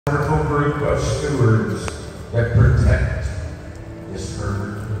group of stewards that protect this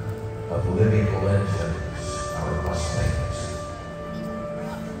herd of living legends, our Mustangs.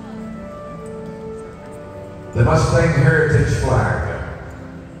 The Mustang Heritage Flag,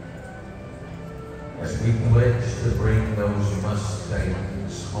 as we pledge to bring those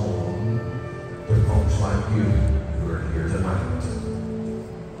Mustangs home to folks like you who are here tonight.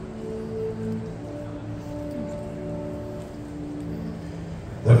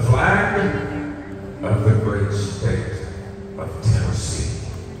 The flag of the great state of Tennessee,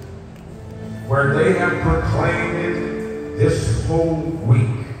 where they have proclaimed it this whole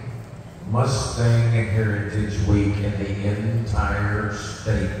week, Mustang Heritage Week in the entire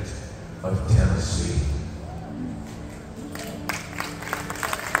state of Tennessee.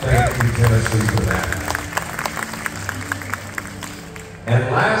 Thank you, Tennessee, for that.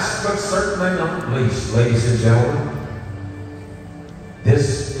 And last but certainly not least, ladies and gentlemen,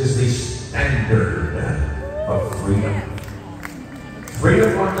 this is the standard of freedom.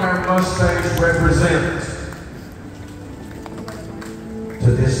 Freedom what our Mustangs represent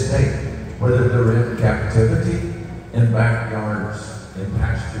to this day, whether they're in captivity, in backyards, in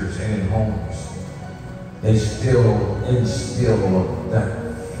pastures, and in homes, they still instill that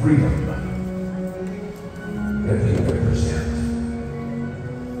freedom that they represent.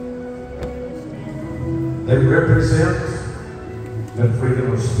 They represent the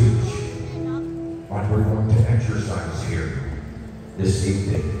freedom of speech, what we're going to exercise here this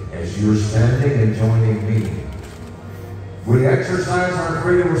evening as you're standing and joining me. We exercise our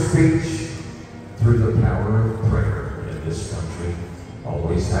freedom of speech through the power of prayer in this country.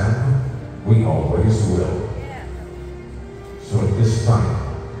 Always have, we always will. So at this time,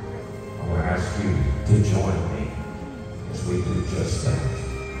 I want to ask you to join me as we do just that.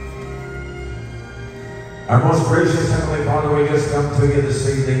 Our most gracious Heavenly Father, we just come to you this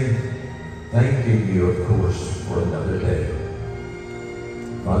evening, thanking you, of course, for another day.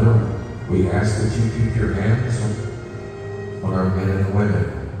 Father, we ask that you keep your hands on our men and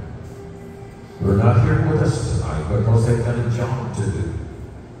women who are not here with us tonight because they've got a job to do.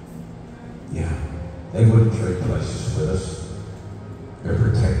 Yeah, they wouldn't trade places with us. They're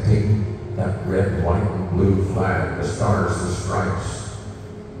protecting that red, white, and blue flag, the stars and stripes.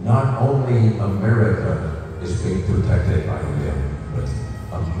 Not only America is being protected by them, but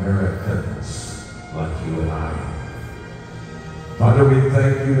Americans like you and I. Father, we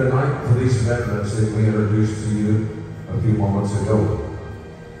thank you tonight for these veterans that we introduced to you a few moments ago.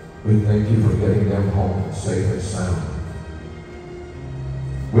 We thank you for getting them home safe and sound.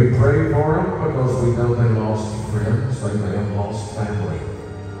 We pray for them because we know they lost friends, they may have lost family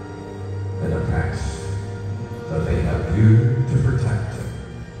in the past, but they have you to protect them,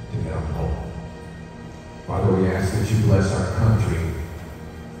 to get them home. Father, we ask that you bless our country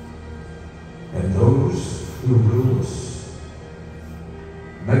and those who rule us.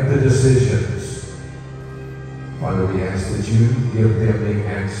 Make the decisions. Father, we ask that you give them the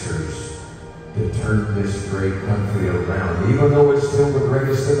answers to turn this great country around. Even though it's still the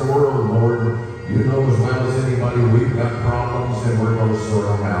greatest in the world, Lord, you know as well as anybody we've got problems and we're going to sort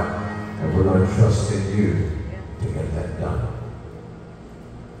them out. And we're going to trust in you to get that done.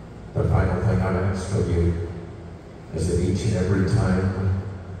 The final thing I'd ask of you is that each and every time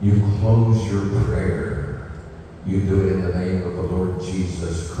you close your prayer, you do it in the name of the Lord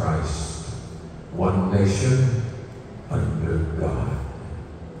Jesus Christ. One nation under God.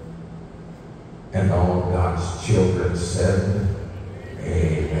 And all God's children said,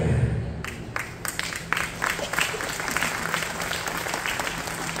 amen.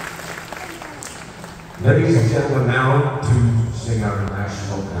 Ladies and gentlemen, now to sing our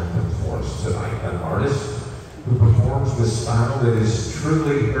national anthem for us tonight. An artist who performs with style that is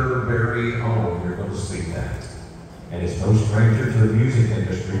truly her very own. You're going to see that. And is no stranger to the music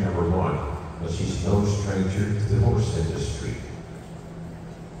industry, number one. But she's no stranger to the horse industry.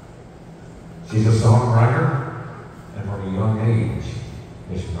 She's a songwriter, and from a young age,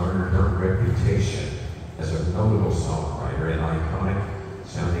 has garnered her reputation as a notable songwriter, an iconic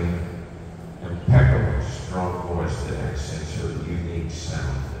sounding, impeccable, strong voice that accents her unique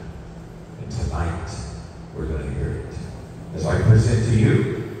sound. And tonight, we're going to hear it. As I present to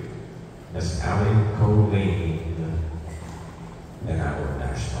you, Miss Allie Colleen and our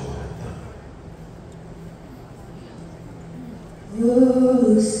national anthem.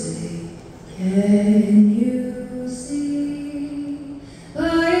 Oh, say, can you see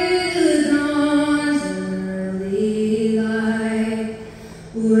by the dawn's early light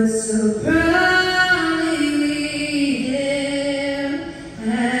what so proudly we hailed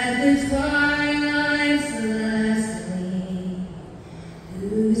at the twilight's last gleam,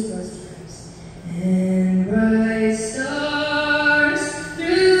 whose bus trips and bright stars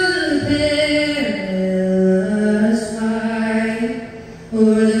through the perilous fight,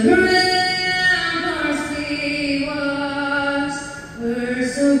 o'er the ramparts we watched were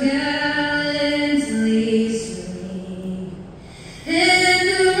so gallantly streaming, and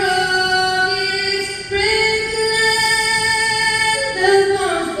the rockets break the land, the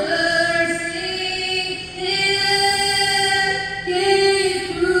monsters sing in air. Can you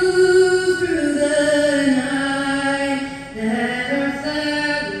prove through the night that our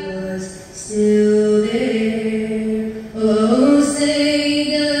flag was still there? Oh,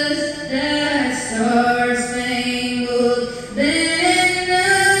 say does that star-spangled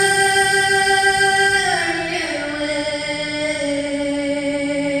banner yet wave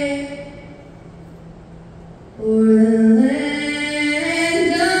o'er the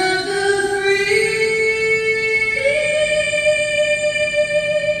land of the free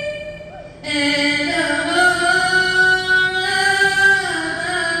and the home of our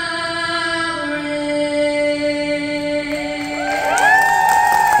race?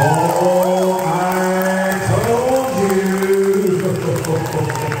 Oh, I told you.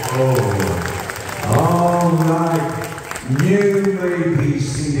 All right. You may be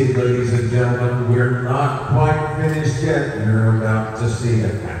seated, ladies and gentlemen. We're not quite finished yet. You're about to see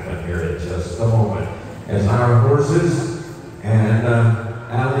it happen here in just a moment. As our horses and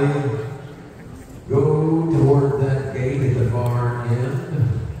Allie go toward that gate at the far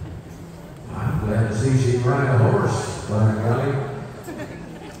end. I'm glad to see she can ride a horse, by golly.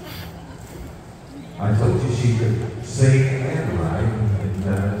 I told you she could sing and ride,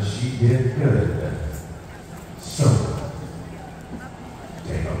 and she did good. So,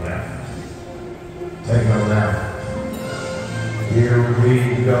 take a left. Take a left. Here we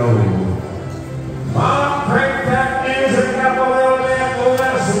go. Mom, crank that music up a little bit.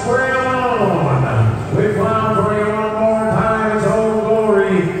 Let's bring it on. We found for you one more time. It's Old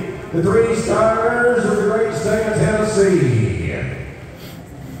Glory. The three stars of the great state of Tennessee.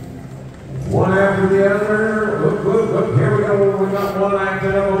 One after the other. Look, look, look. Here we go. We got one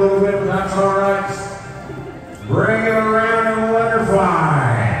acting up a little bit, but that's all right. Bring it around and let her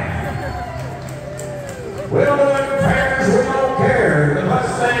fly. We'll do it in pairs. We don't care. The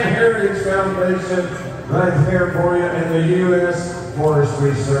Mustang Heritage Foundation right here for you, and the U.S.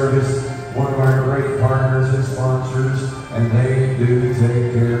 Forestry Service, one of our great partners and sponsors, and they do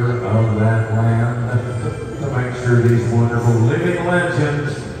take care of that land to make sure these wonderful living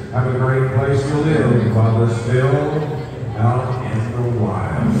legends have a great place to live while they're still out in the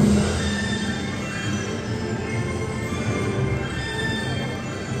wild.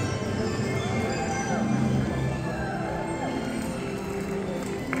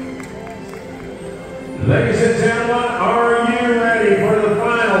 Ladies and gentlemen, are you ready for the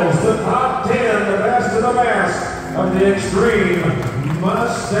finals, the top 10, the best of the best of the Extreme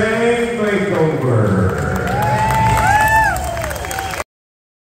Mustang Makeover?